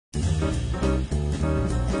Hi,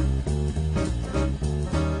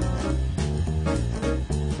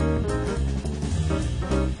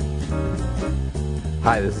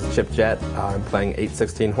 this is Jett. I'm playing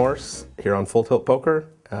H.O.R.S.E here on Full Tilt Poker.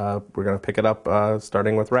 We're going to pick it up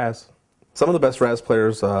starting with Raz. Some of the best Raz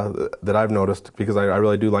players that I've noticed, because I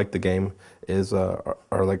really do like the game,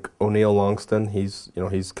 are like O'Neill Longston.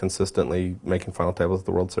 He's consistently making final tables at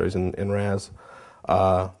the World Series in Raz.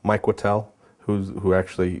 Mike Wittell, who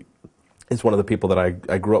actually is one of the people that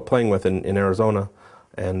I grew up playing with in Arizona,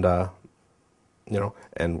 and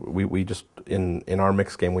and we just in our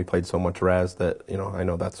mixed game we played so much Raz that I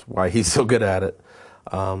know that's why he's so good at it.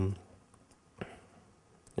 And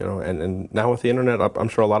now with the internet, I'm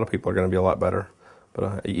sure a lot of people are going to be a lot better.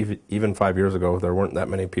 But even 5 years ago, there weren't that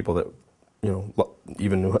many people that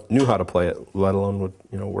even knew how to play it, let alone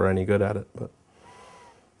were any good at it. But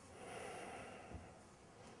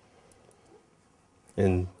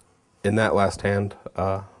in that last hand,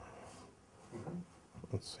 let's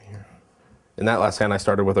see here. In that last hand, I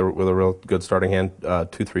started with a real good starting hand,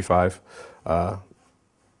 2-3-5.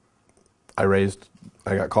 I raised.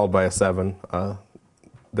 I got called by a 7.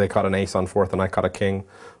 They caught an ace on 4th, and I caught a king.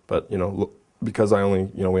 But because we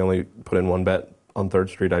only put in 1 bet on 3rd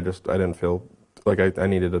Street, I didn't feel like I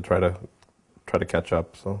needed to try to catch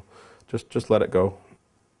up. So just let it go.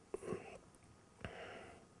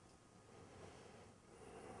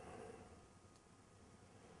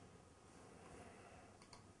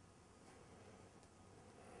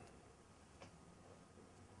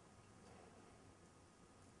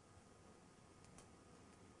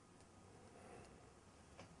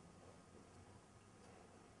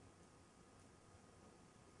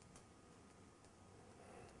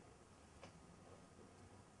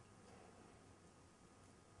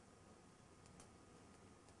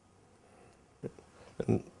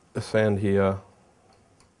 And this hand,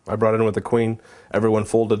 I brought in with the queen. Everyone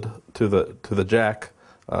folded to the jack,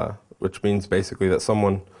 which means basically that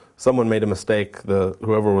someone made a mistake.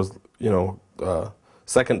 Whoever was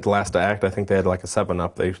second to last to act, I think they had like a 7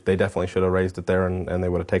 up. They definitely should have raised it there, and they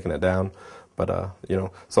would have taken it down. But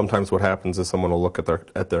sometimes what happens is someone will look at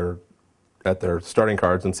their starting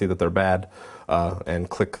cards and see that they're bad, and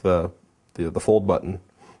click the fold button.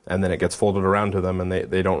 And then it gets folded around to them, and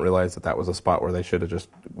they don't realize that was a spot where they should have just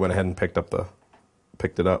went ahead and picked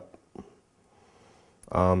it up.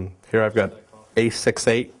 Here I've got ace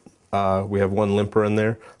 6-8. We have 1 limper in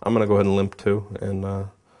there. I'm going to go ahead and limp 2 and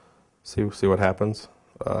see what happens.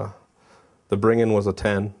 The bring-in was a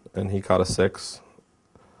 10, and he caught a 6.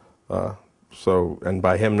 And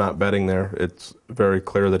by him not betting there, it's very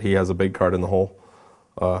clear that he has a big card in the hole.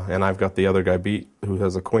 And I've got the other guy beat, who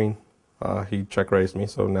has a queen. He check-raised me,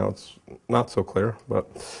 so now it's not so clear, but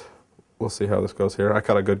we'll see how this goes here. I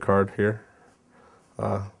caught a good card here.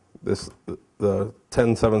 The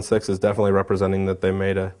 10-7-6 is definitely representing that they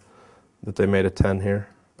made a 10 here.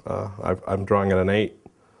 I'm drawing at an 8.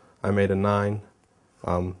 I made a 9.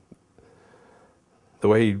 The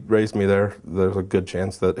way he raised me there's a good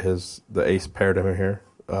chance that the ace paired him here.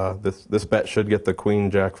 This bet should get the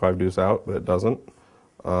queen, jack, 5 deuce out, but it doesn't.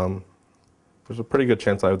 There's a pretty good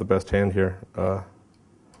chance I have the best hand here, but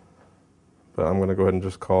I'm going to go ahead and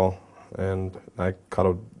just call. And I caught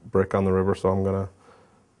a brick on the river, so I'm gonna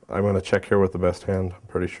check here with the best hand. I'm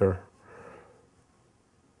pretty sure.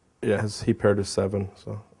 Yeah, he paired his 7.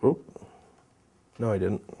 So, oop. No, he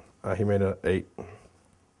didn't. He made an 8.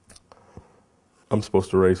 I'm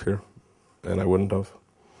supposed to raise here, and I wouldn't have.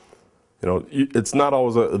 It's not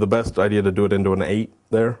always the best idea to do it into an 8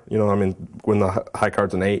 there. When the high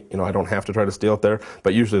card's an 8, I don't have to try to steal it there.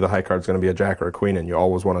 But usually the high card's going to be a jack or a queen, and you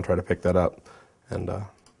always want to try to pick that up. And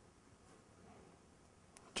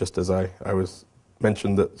just as I was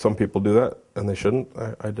mentioned that some people do that, and they shouldn't,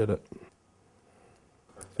 I did it.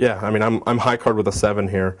 Yeah, I'm high card with a 7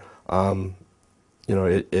 here.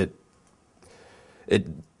 It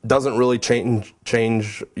doesn't really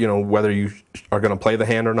change whether you are going to play the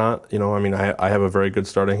hand or not. I have a very good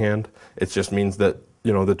starting hand. It just means that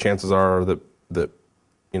the chances are that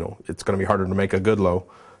it's going to be harder to make a good low.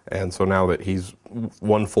 And so now that he's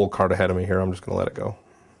 1 full card ahead of me here, I'm just going to let it go.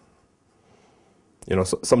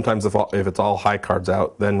 Sometimes if it's all high cards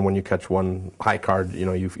out, then when you catch 1 high card,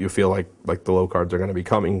 you feel like the low cards are going to be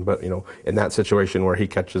coming. But in that situation where he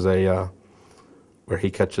catches a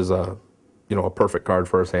perfect card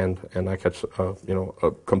for his hand, and I catch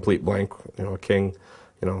a complete blank, a king,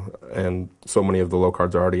 and so many of the low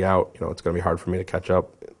cards are already out, it's going to be hard for me to catch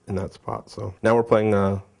up in that spot. So now we're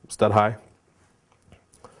playing stud high.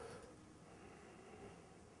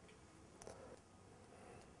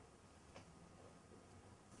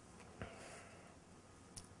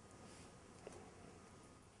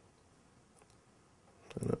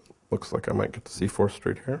 looks like I might get to see 4th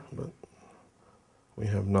Street here, but we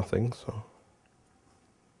have nothing, so.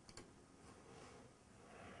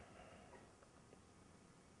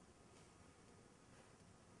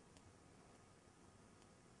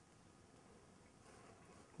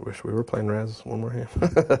 Wish we were playing Raz one more hand.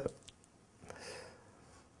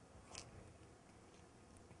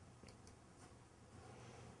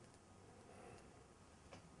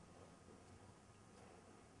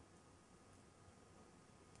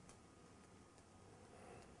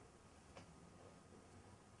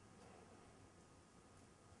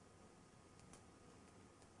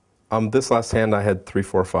 This last hand I had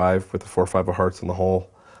 3-4-5 with the 4-5 of hearts in the hole.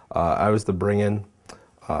 I was the bring-in.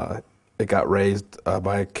 It got raised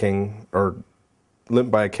by a king, or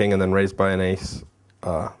limped by a king and then raised by an ace.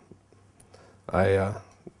 I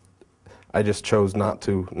just chose not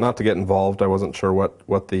to get involved. I wasn't sure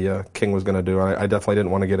what the king was going to do. I definitely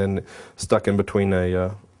didn't want to get stuck in between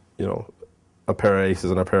a pair of aces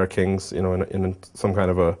and a pair of kings, in some kind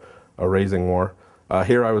of a raising war.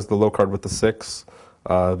 Here I was the low card with the 6.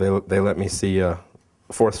 They let me see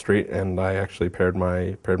 4th Street, and I actually paired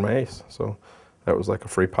my ace. So that was like a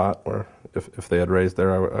free pot where if they had raised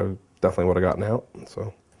there, I definitely would have gotten out.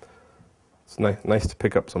 So it's nice to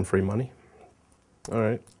pick up some free money. All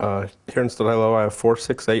right, here in Stud High Low, I have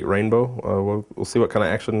 4-6-8 Rainbow. We'll see what kind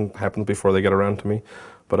of action happens before they get around to me.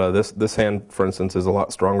 But this hand, for instance, is a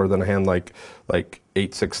lot stronger than a hand like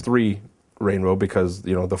 8-6-3 Rainbow, because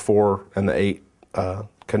the 4 and the 8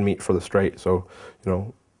 can meet for the straight. So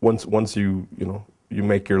once you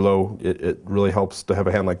make your low, it really helps to have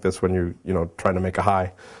a hand like this when you're trying to make a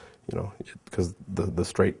high, because the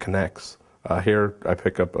straight connects. Here I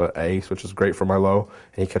pick up an ace, which is great for my low,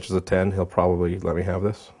 and he catches a 10. He'll probably let me have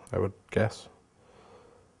this, I would guess.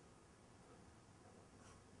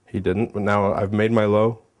 He didn't, but now I've made my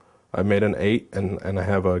low. I've made an 8, and I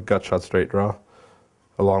have a gut shot straight draw,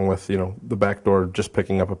 along with the back door, just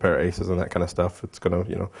picking up a pair of aces and that kind of stuff. It's gonna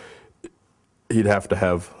he'd have to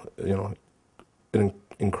have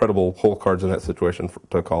incredible hole cards in that situation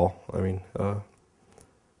to call. I mean.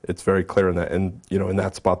 It's very clear in that, and in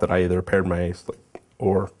that spot that I either paired my ace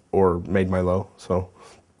or made my low. So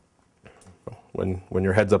when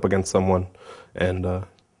your head's up against someone and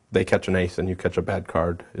they catch an ace and you catch a bad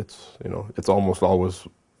card, it's almost always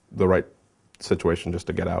the right situation just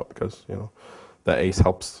to get out, because that ace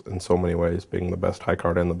helps in so many ways, being the best high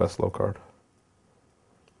card and the best low card.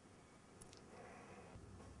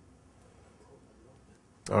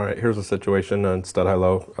 All right, here's a situation in Stud High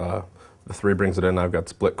Low. The 3 brings it in. I've got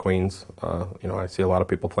split queens. I see a lot of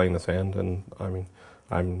people playing this hand, and I mean,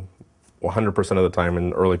 I'm 100% of the time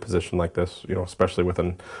in early position like this. Especially with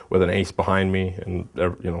an ace behind me, and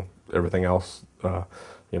everything else. I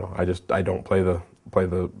don't play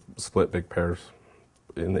the split big pairs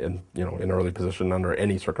in early position under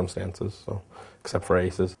any circumstances. So except for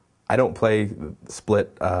aces, I don't play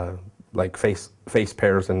split like face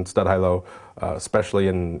pairs in Stud High Low, especially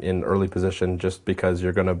in early position, just because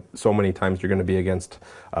so many times you're gonna be against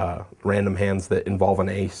random hands that involve an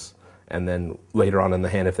ace, and then later on in the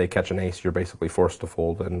hand, if they catch an ace, you're basically forced to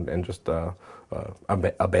fold and just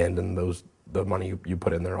abandon the money you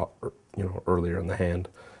put in there earlier in the hand.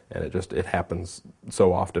 And it happens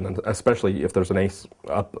so often, and especially if there's an ace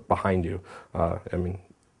up behind you.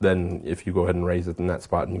 Then if you go ahead and raise it in that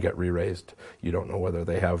spot and you get re-raised, you don't know whether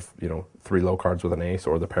they have 3 low cards with an ace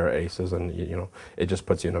or the pair of aces, and it just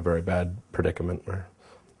puts you in a very bad predicament where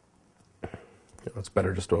it's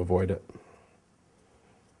better just to avoid it.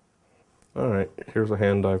 All right, here's a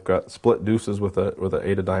hand. I've got split deuces with a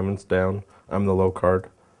 8 of diamonds down. I'm the low card.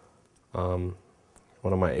 One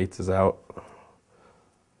of my 8s is out.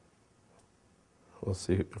 We'll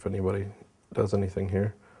see if anybody does anything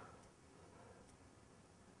here.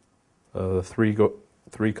 The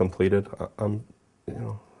 3 completed. I'm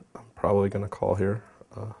probably going to call here.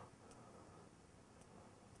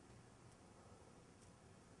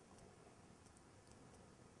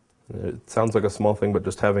 It sounds like a small thing, but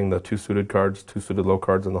just having the 2 suited cards, 2 suited low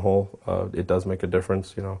cards in the hole, it does make a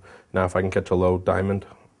difference. Now if I can catch a low diamond,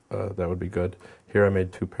 that would be good. Here I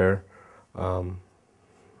made 2 pair. I'm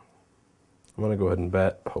going to go ahead and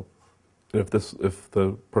bet. Hope. If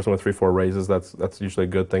the person with 3-4 raises, that's usually a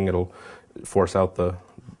good thing. It'll force out the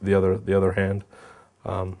other hand.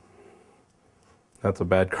 That's a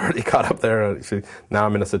bad card he caught up there. See, now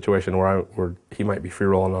I'm in a situation where he might be free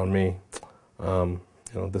rolling on me.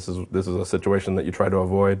 This is a situation that you try to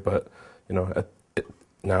avoid, but now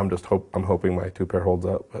I'm hoping my 2 pair holds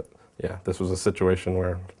up. But yeah, this was a situation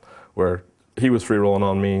where he was free rolling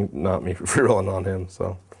on me, not me free rolling on him.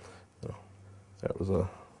 So that was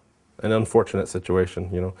an unfortunate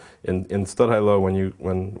situation. You know, in stud high low,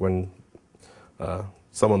 when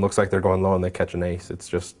someone looks like they're going low and they catch an ace, it's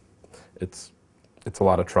just it's a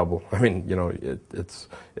lot of trouble. I mean, you know,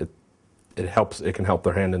 it helps. It can help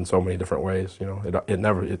their hand in so many different ways. You know, it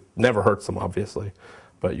never hurts them, obviously,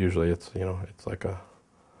 but usually it's, you know, it's like a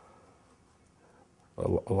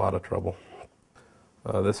lot of trouble.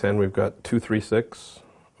 This hand we've got 2-3-6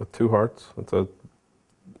 with 2 hearts. It's a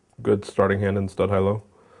good starting hand in stud high low.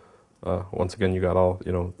 Once again, you got all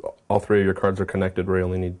 3 of your cards are connected, where you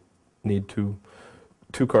only need two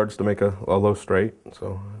cards to make a low straight.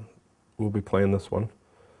 So we'll be playing this one.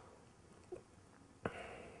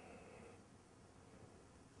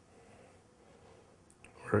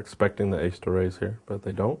 We're expecting the ace to raise here, but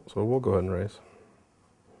they don't, so we'll go ahead and raise.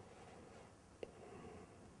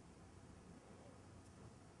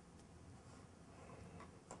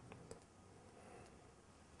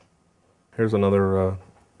 Here's another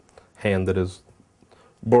hand that is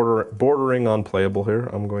bordering on playable here.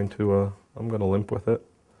 I'm going to limp with it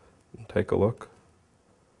and take a look.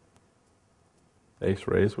 Ace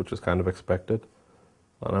raise, which is kind of expected.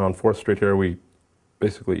 Now on 4th Street here, we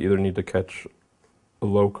basically either need to catch a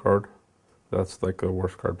low card. That's like the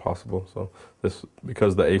worst card possible. So this,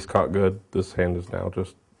 because the ace caught good, this hand is now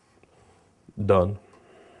just done.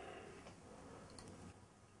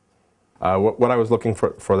 What I was looking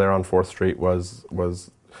for there on 4th Street was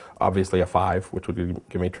obviously a 5, which would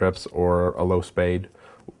give me trips, or a low spade.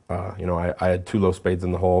 You know, I had 2 low spades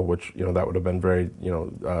in the hole, which, you know, that would have been very, you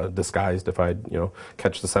know, disguised if I'd, you know,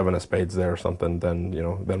 catch the 7 of spades there or something. Then, you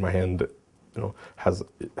know, then my hand, you know, has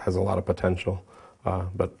a lot of potential.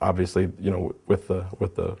 But obviously, you know, with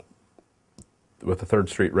the 3rd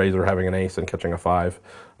Street raiser having an ace and catching a 5,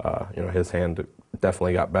 you know, his hand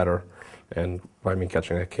definitely got better. And by me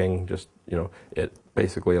catching a king, just, you know, it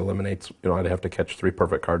basically eliminates, you know, I'd have to catch 3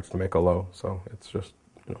 perfect cards to make a low. So it's just,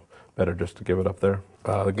 you know, better just to give it up there.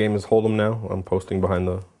 The game is hold'em now. I'm posting behind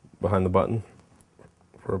the button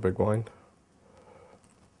for a big blind.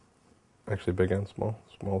 Actually, big and small.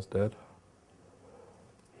 Small's dead.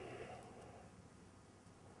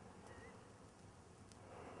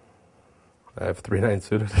 I have 3-9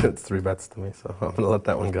 suited. It's 3 bets to me, so I'm gonna let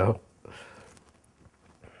that one go.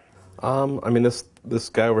 I mean, this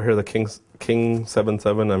guy over here, the king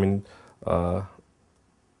 7-7. I mean,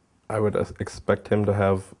 I would expect him to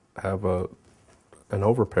have an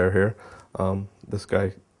overpair here. This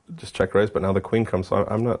guy just check raise, but now the queen comes. So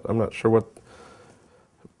I'm not sure what.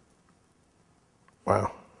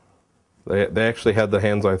 Wow, they actually had the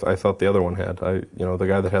hands I thought the other one had. You know, the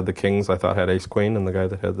guy that had the kings I thought had ace queen, and the guy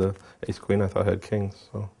that had the ace queen I thought had kings.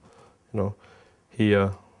 So, you know, he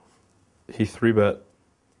 3-bet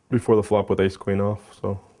before the flop with ace queen off.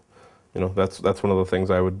 So, you know, that's one of the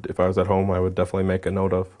things I would, if I was at home, I would definitely make a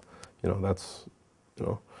note of. You know, that's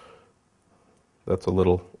that's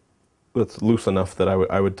loose enough that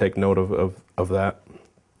I would take note of that.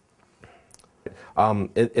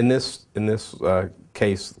 In this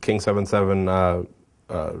case, king 7-7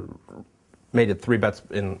 made it 3 bets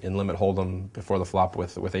in limit hold'em before the flop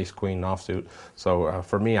with ace queen offsuit. So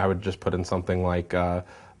for me, I would just put in something like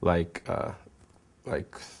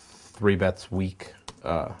 3 bets weak.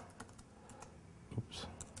 Oops.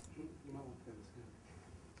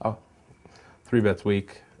 Oh, 3 bets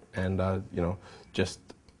weak, and you know, just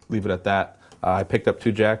leave it at that. I picked up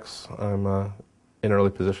 2 jacks. I'm in early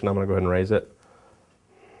position. I'm going to go ahead and raise it.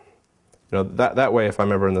 You know, that way, if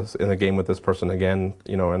I'm ever in the game with this person again,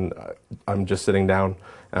 you know, and I'm just sitting down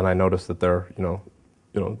and I notice that they're,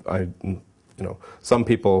 some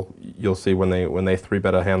people you'll see when they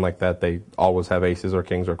 3-bet a hand like that, they always have aces or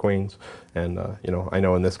kings or queens, and you know, I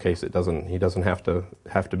know in this case he doesn't have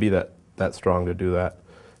to be that strong to do that.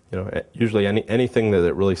 You know, usually anything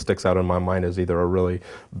that really sticks out in my mind is either a really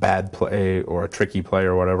bad play or a tricky play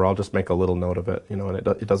or whatever. I'll just make a little note of it, you know, and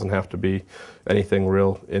it doesn't have to be anything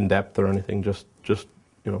real in depth or anything. Just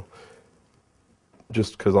you know,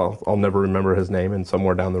 just because I'll never remember his name, and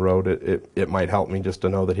somewhere down the road it might help me just to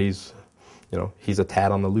know that he's a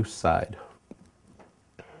tad on the loose side.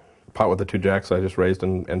 Pot with the 2 jacks, I just raised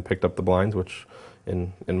and picked up the blinds, which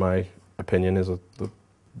in my opinion is the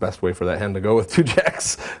best way for that hand to go with 2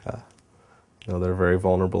 jacks. You know, they're very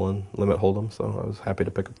vulnerable in limit hold'em, so I was happy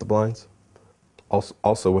to pick up the blinds.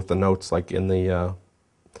 Also with the notes, like in the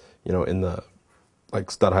like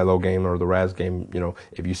stud high low game or the Raz game, you know,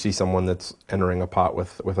 if you see someone that's entering a pot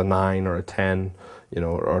with a 9 or a 10, you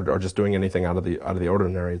know, or just doing anything out of the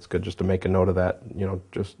ordinary, it's good just to make a note of that, you know,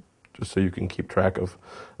 just so you can keep track of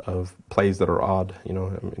plays that are odd. You know,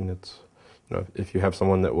 I mean, it's, you know, if you have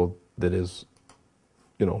someone that is,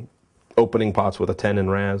 you know, opening pots with a 10 in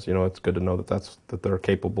Raz, you know, it's good to know that they're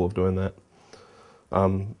capable of doing that.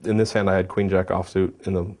 In this hand, I had Queen Jack offsuit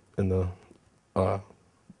in the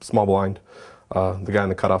small blind. The guy in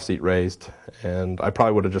the cutoff seat raised, and I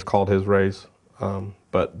probably would have just called his raise,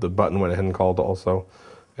 but the button went ahead and called also.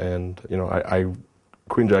 And you know,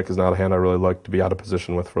 Queen Jack is not a hand I really like to be out of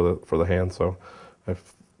position with for the hand, so I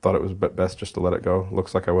thought it was best just to let it go.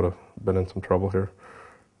 Looks like I would have been in some trouble here.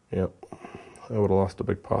 Yep, I would have lost a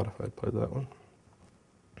big pot if I'd played that one.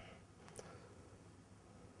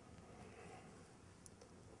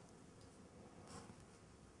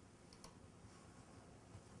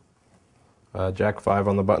 Jack 5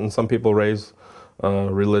 on the button. Some people raise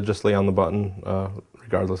religiously on the button,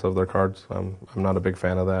 regardless of their cards. I'm not a big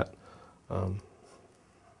fan of that.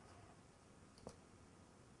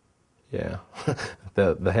 Yeah,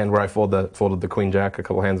 the hand where I folded the Queen Jack a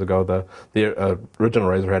couple hands ago, the original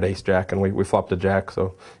raiser had Ace Jack, and we flopped a Jack.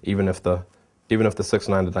 So even if the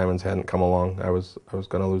 6-9 of diamonds hadn't come along, I was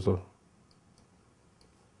gonna lose a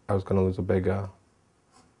big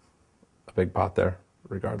pot there,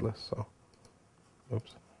 regardless. So,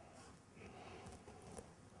 oops.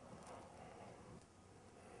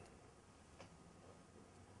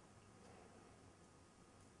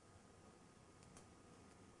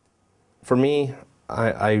 For me,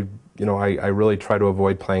 I really try to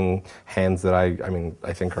avoid playing hands that I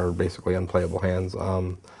think are basically unplayable hands.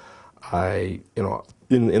 In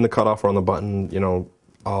the cutoff or on the button, you know,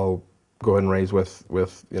 I'll go ahead and raise with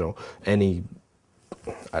you know, any,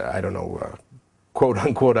 I don't know, quote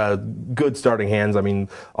unquote good starting hands. I mean,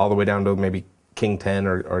 all the way down to maybe King 10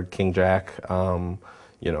 or King Jack. You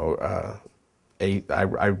know,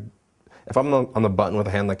 if I'm on the button with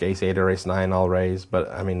a hand like Ace 8 or Ace 9, I'll raise. But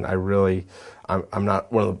I mean, I'm not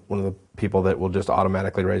one of the people that will just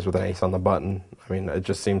automatically raise with an ace on the button. I mean, it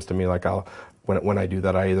just seems to me like when I do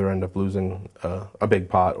that, I either end up losing a big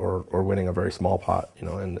pot or winning a very small pot. You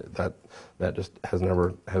know, and that just has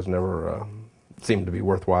never seemed to be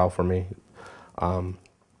worthwhile for me. You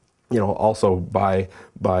know, also by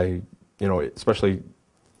you know, especially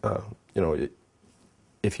you know,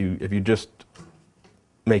 if you just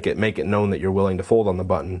make it known that you're willing to fold on the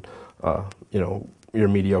button, you know, your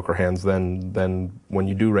mediocre hands, then when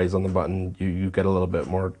you do raise on the button, you get a little bit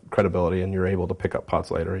more credibility and you're able to pick up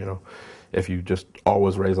pots later. You know, if you just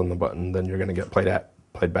always raise on the button, then you're going to get played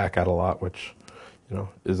back at a lot, which, you know,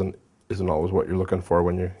 isn't always what you're looking for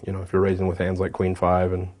when you know, if you're raising with hands like Queen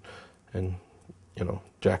 5 and you know,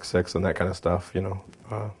 Jack 6 and that kind of stuff. You know,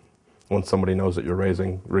 once somebody knows that you're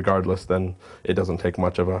raising regardless, then it doesn't take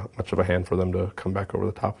much of a hand for them to come back over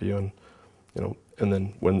the top of you. And you know, and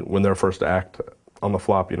then when they're first to act on the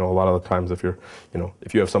flop, you know, a lot of the times if you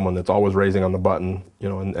have someone that's always raising on the button, you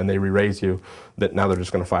know, and they re-raise you, that now they're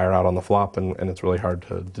just going to fire out on the flop, and it's really hard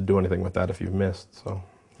to do anything with that if you've missed. So,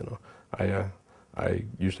 you know, I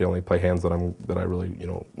usually only play hands that I really, you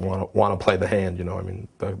know, want to play the hand. You know, I mean,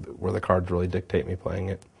 where the cards really dictate me playing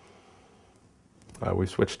it. We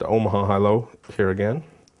switched to Omaha high-low here again,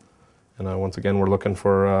 and once again we're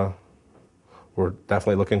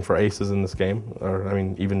definitely looking for aces in this game. Or I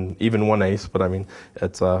mean, even one ace, but I mean,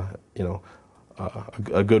 it's you know,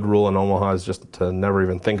 a good rule in Omaha is just to never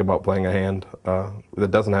even think about playing a hand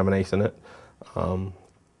that doesn't have an ace in it. You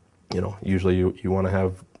know, usually you want to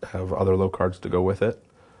have other low cards to go with it.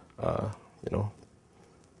 You know,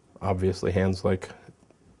 obviously hands like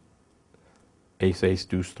ace, ace,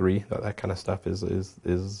 deuce, 3, that kind of stuff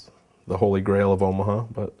is the holy grail of Omaha.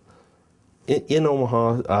 But in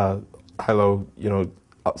Omaha, high-low, you know,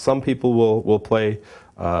 some people will play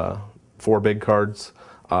 4 big cards.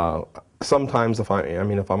 Sometimes if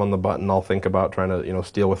I'm on the button, I'll think about trying to, you know,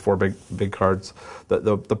 steal with 4 big cards.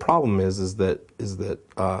 The problem is that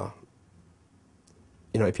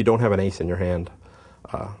you know, if you don't have an ace in your hand,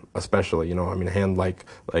 especially, you know, I mean, a hand like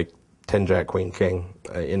 10 Jack Queen King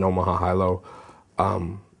in Omaha high-low.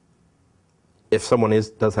 If someone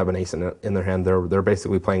does have an ace in their hand, they're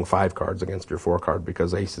basically playing 5 cards against your 4 card,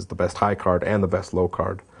 because ace is the best high card and the best low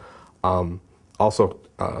card. Also,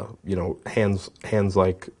 you know, hands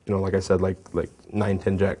like, you know, like I said, like 9,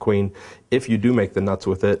 10 Jack Queen. If you do make the nuts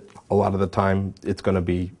with it, a lot of the time it's going to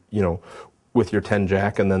be, you know, with your 10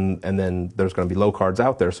 Jack, and then there's going to be low cards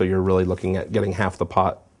out there, so you're really looking at getting half the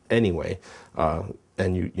pot anyway.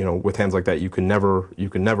 And you know, with hands like that, you can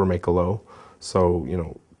never make a low. So, you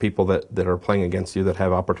know, people that are playing against you that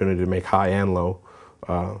have opportunity to make high and low,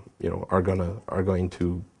 you know, are going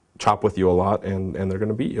to chop with you a lot, and they're going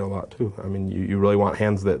to beat you a lot too. I mean, you really want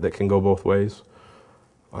hands that can go both ways.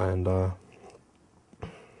 And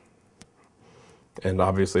And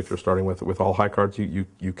obviously, if you're starting with all high cards,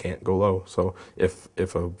 you can't go low. So if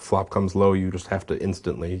a flop comes low, you just have to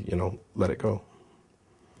instantly, let it go.